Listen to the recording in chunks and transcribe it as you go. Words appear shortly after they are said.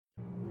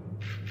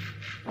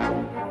Hi,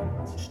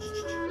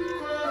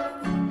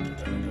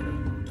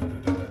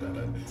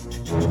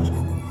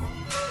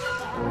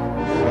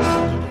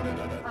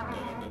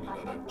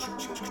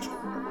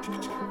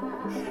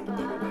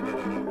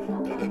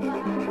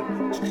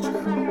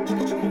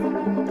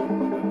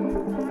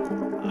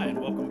 and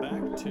welcome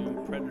back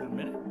to Predator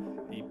Minute,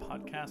 the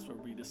podcast where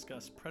we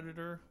discuss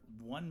Predator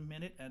 1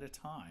 minute at a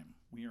time.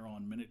 We are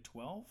on minute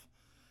 12.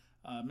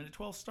 Minute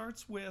 12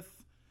 starts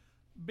with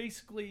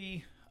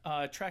basically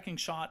a tracking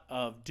shot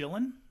of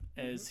Dylan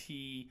as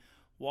he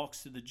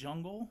walks through the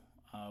jungle.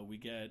 We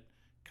get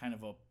kind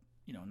of a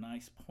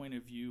nice point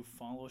of view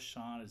follow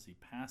shot as he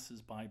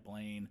passes by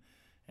Blaine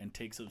and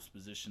takes his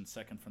position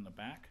second from the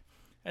back.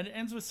 And it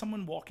ends with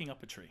someone walking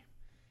up a tree.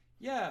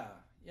 Yeah,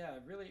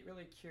 really,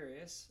 really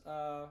curious.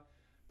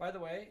 By the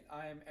way,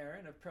 I'm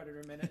Aaron of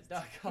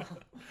PredatorMinute.com.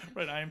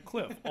 Right, I am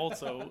Cliff.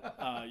 Also,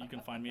 you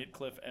can find me at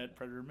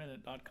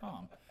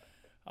cliff@PredatorMinute.com.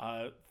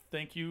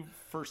 Thank you,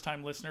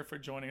 first-time listener, for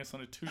joining us on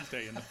a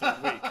Tuesday in the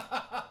third week.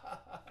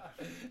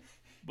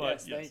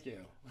 But yes, thank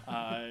you.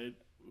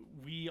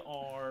 We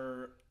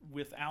are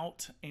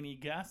without any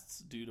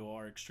guests due to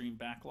our extreme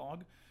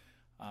backlog.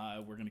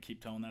 We're going to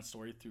keep telling that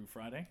story through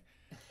Friday.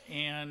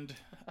 And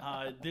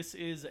this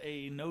is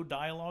a no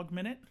dialogue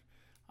minute,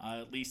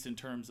 at least in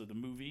terms of the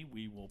movie.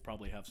 We will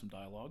probably have some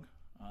dialogue,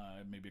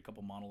 maybe a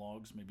couple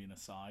monologues, maybe an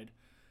aside.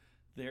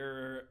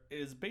 There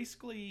is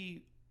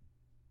basically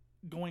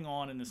going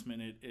on in this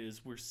minute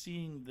is we're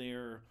seeing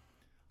their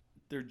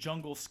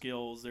jungle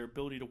skills, their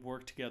ability to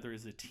work together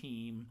as a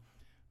team.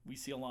 We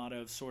see a lot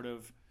of sort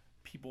of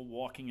people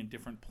walking in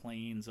different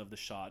planes of the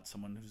shot,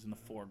 someone who's in the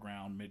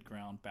foreground,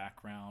 midground,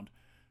 background,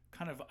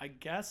 kind of, I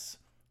guess,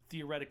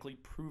 theoretically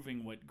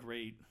proving what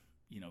great,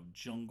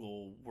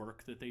 jungle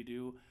work that they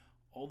do.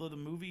 Although the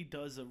movie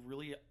does a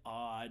really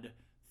odd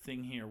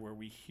thing here where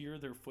we hear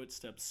their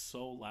footsteps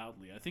so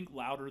loudly. I think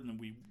louder than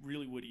we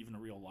really would even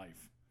in real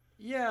life.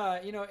 Yeah,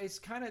 it's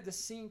kind of, the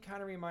scene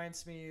kind of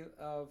reminds me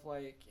of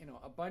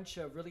a bunch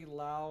of really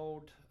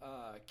loud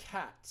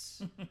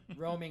cats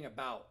roaming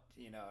about,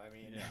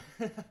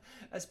 Yeah.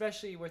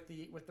 especially with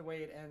the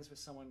way it ends with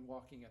someone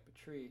walking up a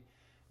tree.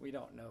 We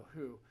don't know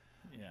who.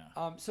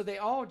 Yeah. So they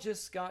all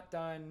just got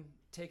done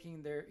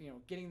taking their,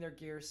 getting their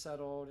gear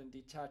settled and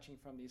detaching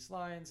from these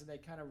lines, and they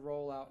kind of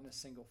roll out in a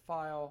single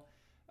file.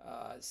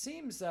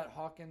 Seems that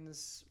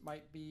Hawkins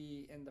might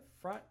be in the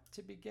front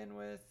to begin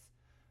with,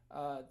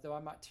 though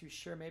I'm not too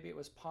sure. Maybe it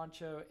was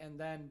Poncho, and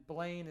then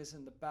Blaine is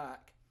in the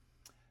back.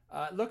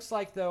 It looks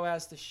like, though,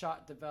 as the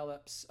shot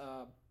develops,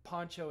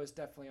 Poncho is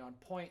definitely on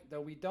point,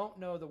 though we don't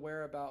know the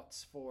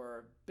whereabouts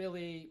for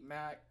Billy,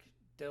 Mac,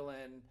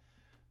 Dylan,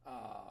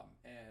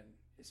 and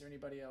is there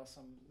anybody else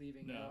I'm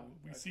leaving out? No,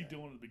 we see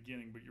Dylan at the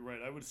beginning, but you're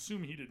right. I would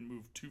assume he didn't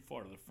move too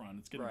far to the front.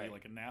 It's going to be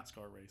like a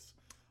NASCAR race.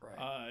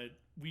 Right.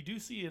 We do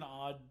see an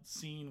odd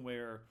scene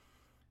where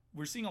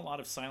we're seeing a lot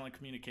of silent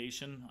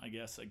communication, I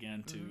guess,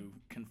 again, to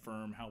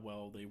confirm how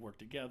well they work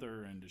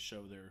together and to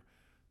show their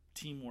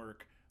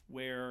teamwork,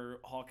 where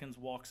Hawkins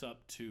walks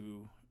up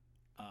to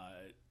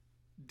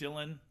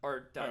Dylan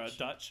or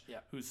Dutch,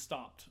 yeah, who's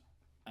stopped.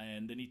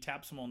 And then he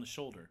taps him on the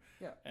shoulder.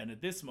 Yeah. And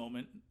at this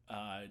moment,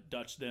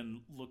 Dutch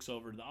then looks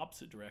over to the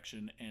opposite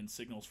direction and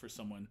signals for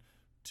someone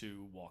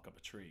to walk up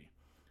a tree.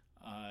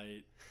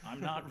 I'm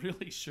not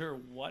really sure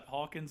what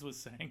Hawkins was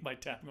saying by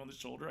tapping on the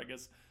shoulder. I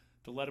guess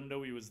to let him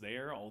know he was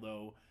there,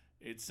 although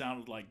it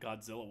sounded like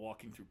Godzilla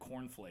walking through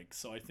cornflakes.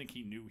 So I think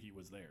he knew he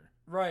was there.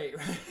 Right.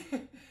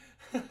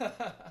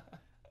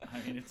 I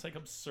mean, it's like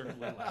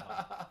absurdly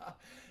loud.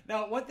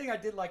 Now, one thing I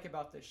did like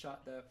about this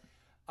shot, though,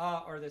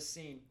 or this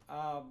scene,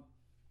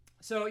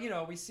 so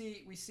we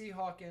see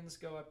Hawkins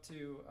go up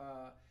to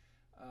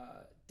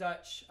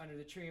Dutch under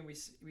the tree, and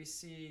we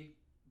see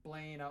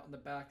Blaine out in the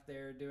back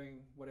there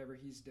doing whatever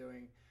he's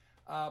doing.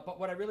 But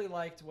what I really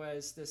liked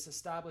was this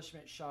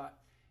establishment shot.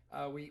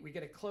 We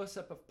get a close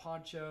up of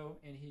Poncho,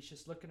 and he's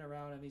just looking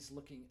around and he's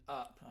looking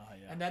up.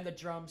 Yeah. And then the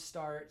drums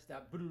start,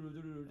 that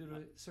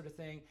sort of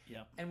thing.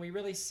 Yep. And we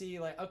really see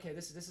okay,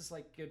 this is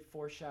like good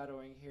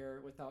foreshadowing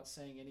here without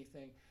saying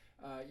anything.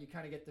 You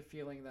kind of get the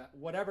feeling that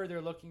whatever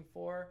they're looking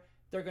for,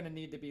 they're going to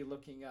need to be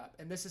looking up.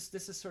 And this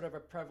is sort of a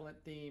prevalent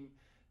theme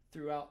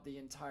throughout the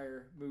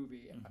entire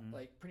movie.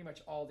 Like pretty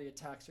much all the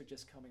attacks are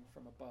just coming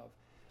from above.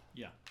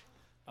 Yeah.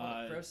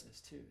 The grossness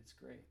too. It's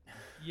great.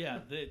 Yeah,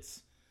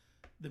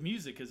 the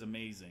music is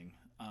amazing.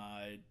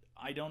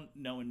 I don't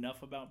know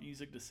enough about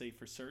music to say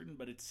for certain,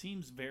 but it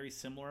seems very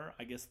similar,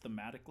 I guess,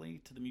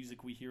 thematically to the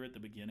music we hear at the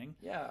beginning.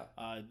 Yeah.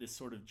 This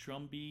sort of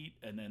drum beat,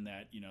 and then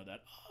that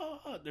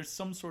there's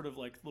some sort of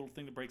like little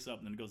thing that breaks up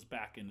and then goes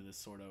back into this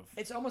sort of...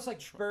 It's almost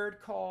like bird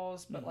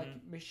calls, but like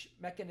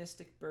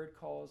mechanistic bird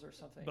calls or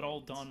something. But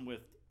all done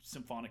with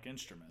symphonic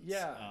instruments.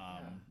 Yeah.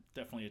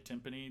 Definitely a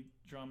timpani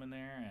drum in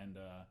there, and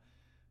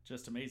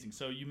just amazing.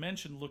 So you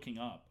mentioned looking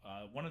up.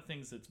 One of the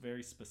things that's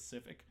very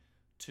specific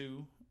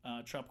to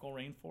tropical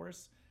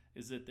rainforests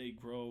is that they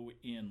grow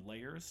in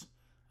layers.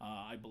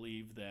 I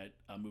believe that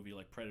a movie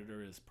like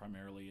Predator is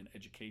primarily an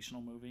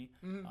educational movie.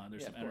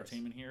 There's some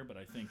entertainment here, but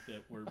I think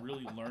that we're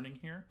really learning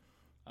here.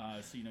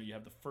 So you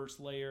have the first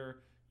layer,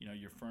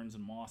 your ferns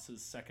and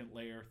mosses, second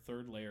layer,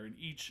 third layer, and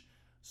each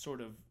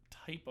sort of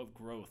type of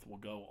growth will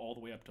go all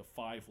the way up to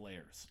 5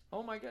 layers.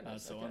 Oh my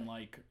goodness! So okay.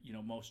 unlike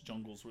most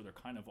jungles where they're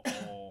kind of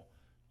all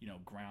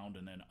ground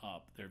and then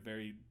up, they're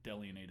very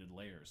delineated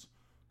layers.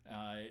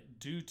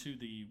 Due to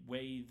the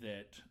way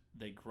that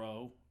they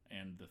grow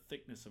and the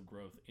thickness of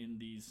growth in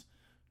these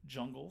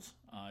jungles,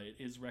 it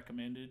is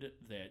recommended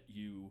that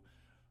you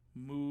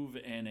move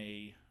in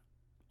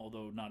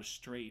although not a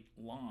straight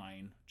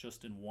line,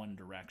 just in one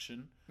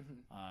direction,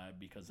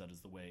 because that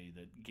is the way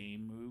that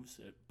game moves.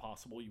 If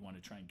possible, you want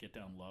to try and get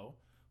down low,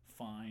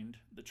 find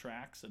the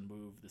tracks, and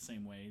move the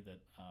same way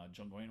that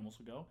jungle animals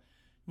will go.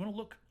 You want to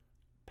look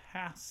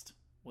past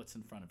what's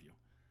in front of you.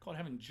 Called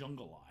having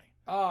jungle eye.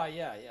 Oh,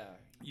 yeah.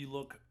 You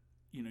look,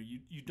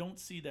 you don't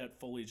see that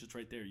foliage that's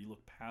right there. You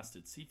look past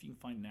it. See if you can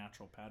find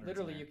natural patterns.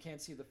 Literally, you can't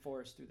see the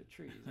forest through the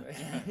trees, right?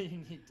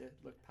 You need to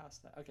look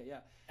past that. Okay, yeah.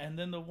 And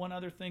then the one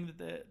other thing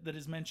that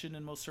is mentioned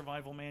in most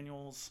survival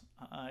manuals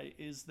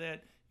is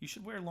that you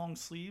should wear long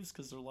sleeves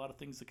because there are a lot of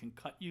things that can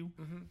cut you.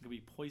 It can be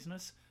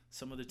poisonous.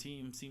 Some of the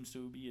team seems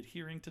to be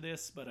adhering to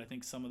this, but I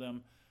think some of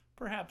them,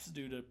 perhaps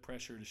due to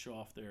pressure to show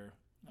off their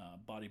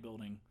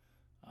bodybuilding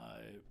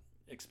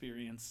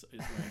experience,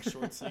 is wearing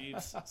short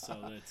sleeves.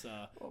 So it's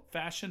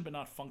fashion but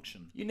not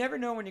function. You never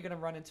know when you're going to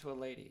run into a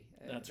lady.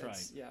 That's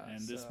right. Yeah.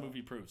 And this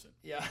movie proves it.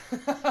 Yeah.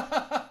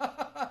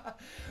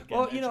 Again,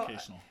 well,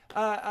 educational.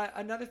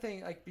 Another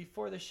thing, like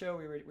before the show,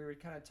 we were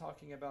kind of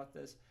talking about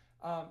this.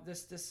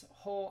 This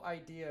whole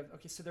idea of,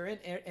 okay, so they're in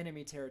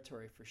enemy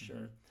territory for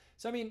sure.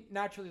 So I mean,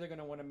 naturally they're going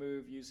to want to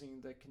move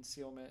using the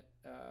concealment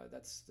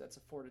that's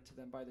afforded to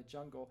them by the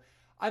jungle.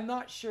 I'm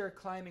not sure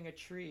climbing a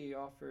tree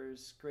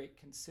offers great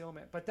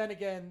concealment, but then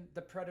again,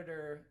 the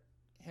predator,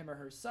 him or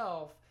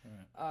herself,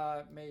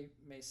 may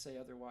say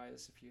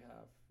otherwise. If you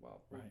have,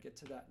 we'll get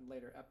to that in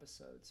later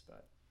episodes,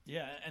 but.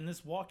 Yeah, and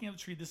this walking up the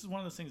tree, this is one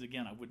of those things,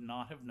 again, I would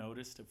not have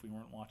noticed if we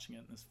weren't watching it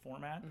in this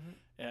format,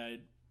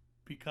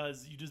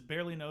 because you just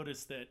barely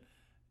notice that,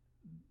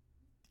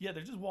 they're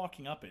just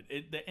walking up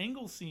it. The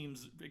angle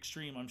seems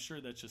extreme. I'm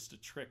sure that's just a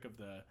trick of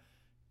the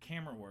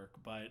camera work,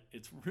 but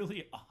it's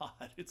really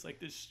odd. It's like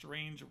this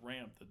strange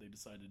ramp that they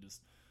decided to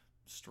just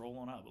stroll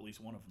on up. At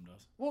least one of them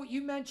does. Well,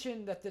 you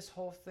mentioned that this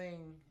whole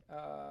thing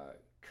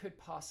could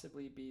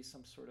possibly be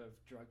some sort of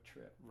drug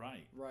trip.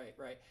 Right.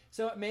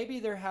 So maybe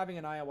they're having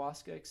an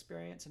ayahuasca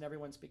experience and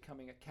everyone's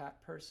becoming a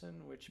cat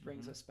person, which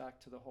brings us back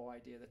to the whole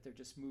idea that they're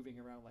just moving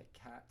around like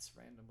cats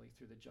randomly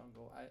through the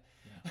jungle.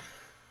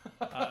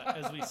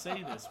 As we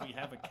say this, we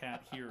have a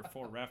cat here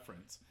for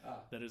reference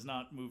that is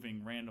not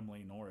moving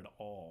randomly nor at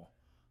all.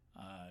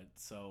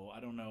 So I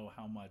don't know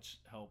how much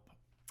help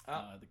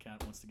the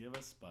cat wants to give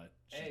us, but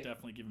she's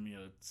definitely giving me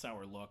a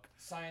sour look.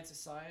 Science is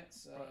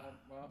science.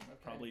 Okay,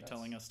 probably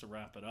telling us to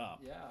wrap it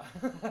up. Yeah.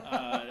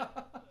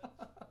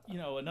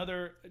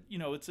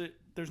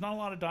 There's not a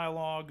lot of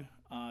dialogue.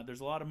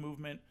 There's a lot of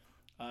movement.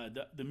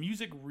 The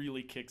music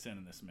really kicks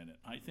in this minute.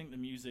 I think the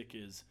music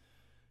is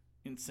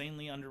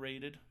insanely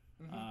underrated.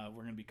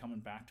 We're going to be coming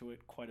back to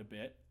it quite a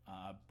bit,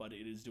 but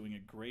it is doing a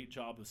great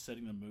job of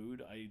setting the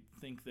mood. I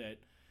think that,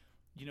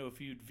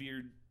 if you'd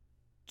veered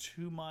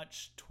too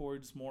much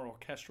towards more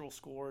orchestral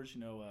scores,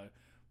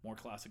 more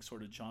classic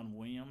sort of John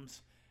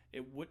Williams,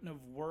 it wouldn't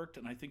have worked.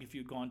 And I think if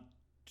you'd gone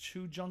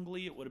too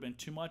jungly, it would have been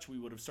too much. We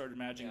would have started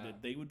imagining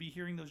that they would be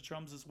hearing those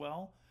drums as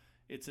well.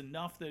 It's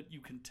enough that you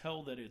can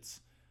tell that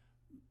it's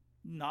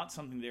not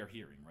something they're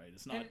hearing, right?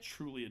 It's not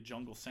truly a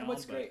jungle sound. And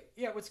what's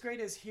great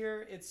is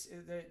here it's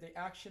the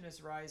action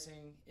is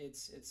rising.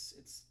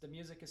 It's the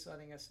music is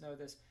letting us know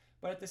this,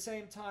 but at the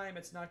same time,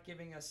 it's not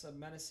giving us a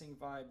menacing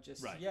vibe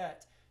just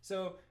yet.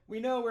 So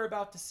we know we're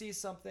about to see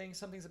something.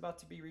 Something's about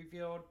to be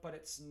revealed, but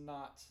it's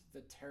not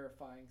the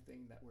terrifying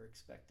thing that we're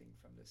expecting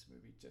from this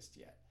movie just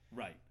yet.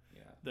 Right.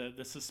 Yeah.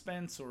 The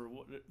suspense or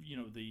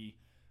the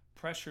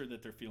pressure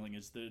that they're feeling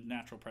is the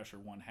natural pressure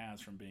one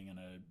has from being in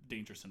a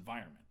dangerous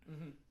environment.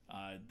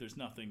 There's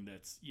nothing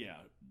that's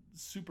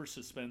super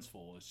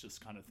suspenseful. It's just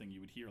kind of thing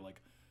you would hear,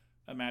 like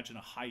imagine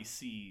a high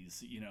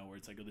seas, where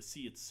it's like the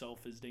sea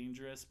itself is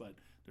dangerous, but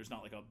there's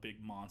not like a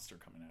big monster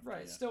coming after.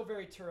 Right, it's still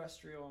very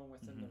terrestrial and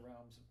within the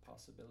realms of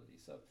possibility.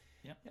 So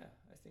I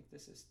think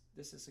this is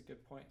a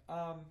good point.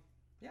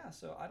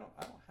 So I don't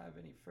have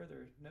any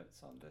further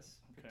notes on this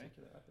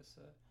particular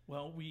episode.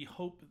 Well, we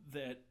hope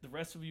that the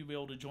rest of you will be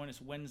able to join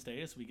us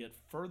Wednesday as we get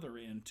further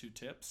into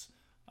tips.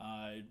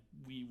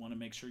 We want to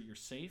make sure you're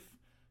safe.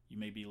 You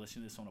may be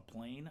listening to this on a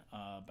plane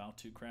about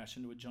to crash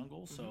into a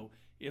jungle. So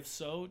if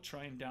so,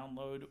 try and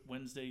download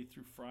Wednesday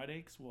through Friday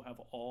because we'll have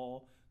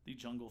all the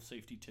jungle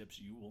safety tips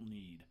you will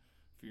need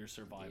for your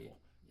survival.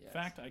 Yes. In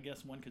fact, I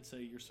guess one could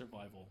say your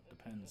survival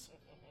depends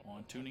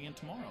on tuning in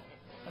tomorrow.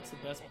 That's the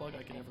best plug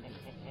I could ever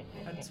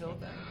give. Until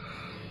then.